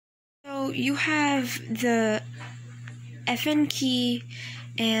you have the FN key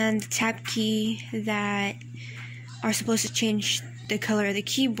and the tab key that are supposed to change the color of the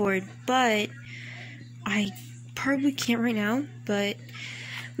keyboard, but I probably can't right now. But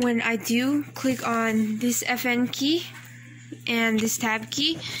when I do click on this FN key and this tab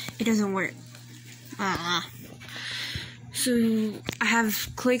key, it doesn't work. So I have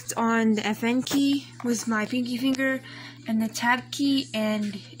clicked on the FN key with my pinky finger and the tab key,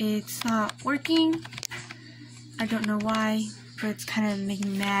 and it's not working. I don't know why, but it's kind of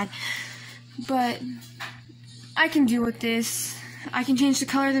making me mad. But I can deal with this. I can change the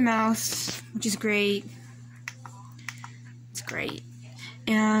color of the mouse, which is great. It's great.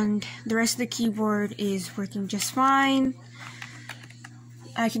 And the rest of the keyboard is working just fine.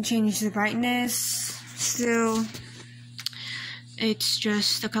 I can change the brightness still. It's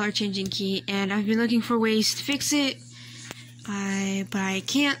just a color changing key, and I've been looking for ways to fix it, but I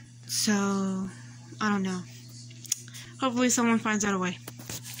can't, so I don't know. Hopefully someone finds out a way,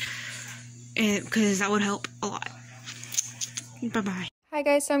 because that would help a lot. Bye-bye. Hi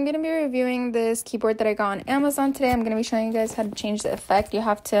guys, so I'm going to be reviewing this keyboard that I got on Amazon today. I'm going to be showing you guys how to change the effect. You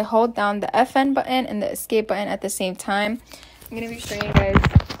have to hold down the FN button and the escape button at the same time. I'm going to be showing you guys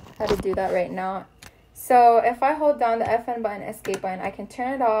how to do that right now. So if I hold down the FN button, escape button, I can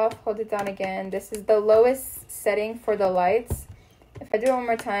turn it off, hold it down again. This is the lowest setting for the lights. If I do it one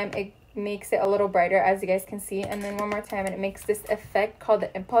more time, it makes it a little brighter, as you guys can see. And then one more time, and it makes this effect called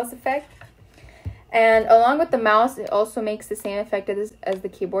the impulse effect. And along with the mouse, it also makes the same effect as the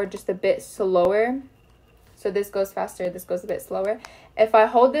keyboard, just a bit slower. So this goes faster, this goes a bit slower. If I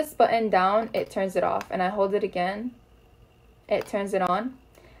hold this button down, it turns it off. And I hold it again, it turns it on.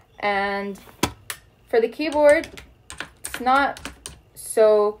 And for the keyboard, it's not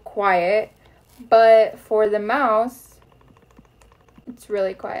so quiet, but for the mouse, it's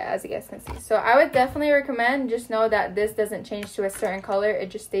really quiet, as you guys can see. So I would definitely recommend, just know that this doesn't change to a certain color. It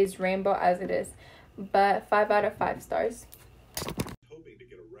just stays rainbow as it is. But 5 out of 5 stars. Hoping to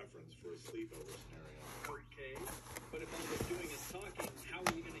get a reference for a sleepover scenario. Okay, but if all we're doing is talking, how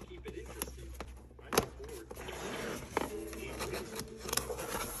are you going to keep it interesting? I'm bored.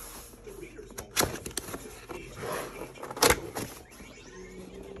 The readers won't read. Page by page. Exciting.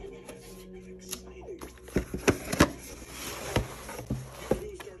 You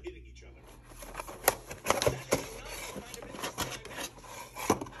two start hitting each other.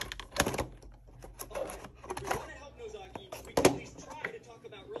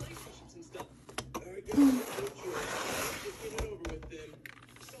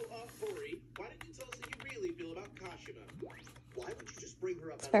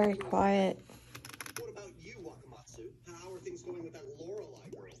 It's very quiet. What about you, Wakamatsu? How are things going with that Lorelei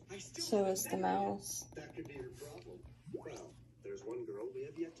girl? So is the mouse. That could be your problem. Well, there's one girl we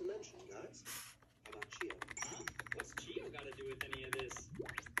have yet to mention, guys. How about Chio? Huh? What's Chio got to do with any of this?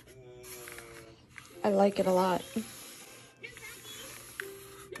 I like it a lot. I'm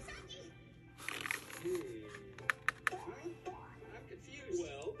confused.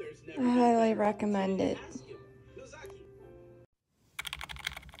 Well, there's I never highly recommend it.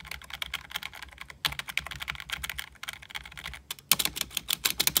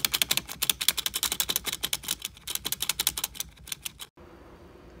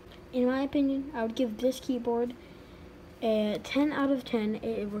 In my opinion, I would give this keyboard a 10 out of 10.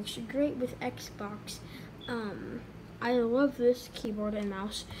 It works great with Xbox. I love this keyboard and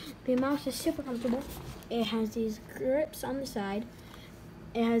mouse. The mouse is super comfortable. It has these grips on the side.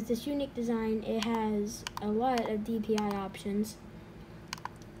 It has this unique design. It has a lot of DPI options.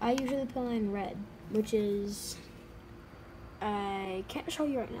 I usually play in red, which is, I can't show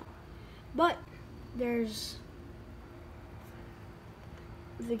you right now, but there's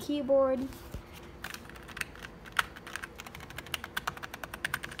the keyboard,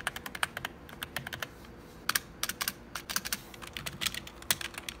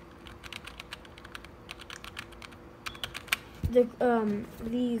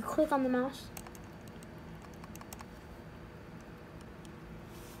 the click on the mouse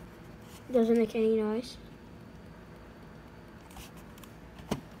doesn't make any noise.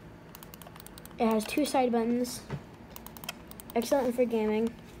 It has 2 side buttons. Excellent for gaming.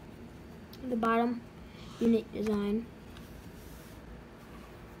 The bottom, unique design.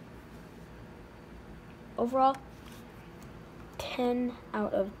 Overall, 10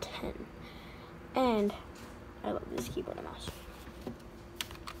 out of 10. And I love this keyboard and mouse.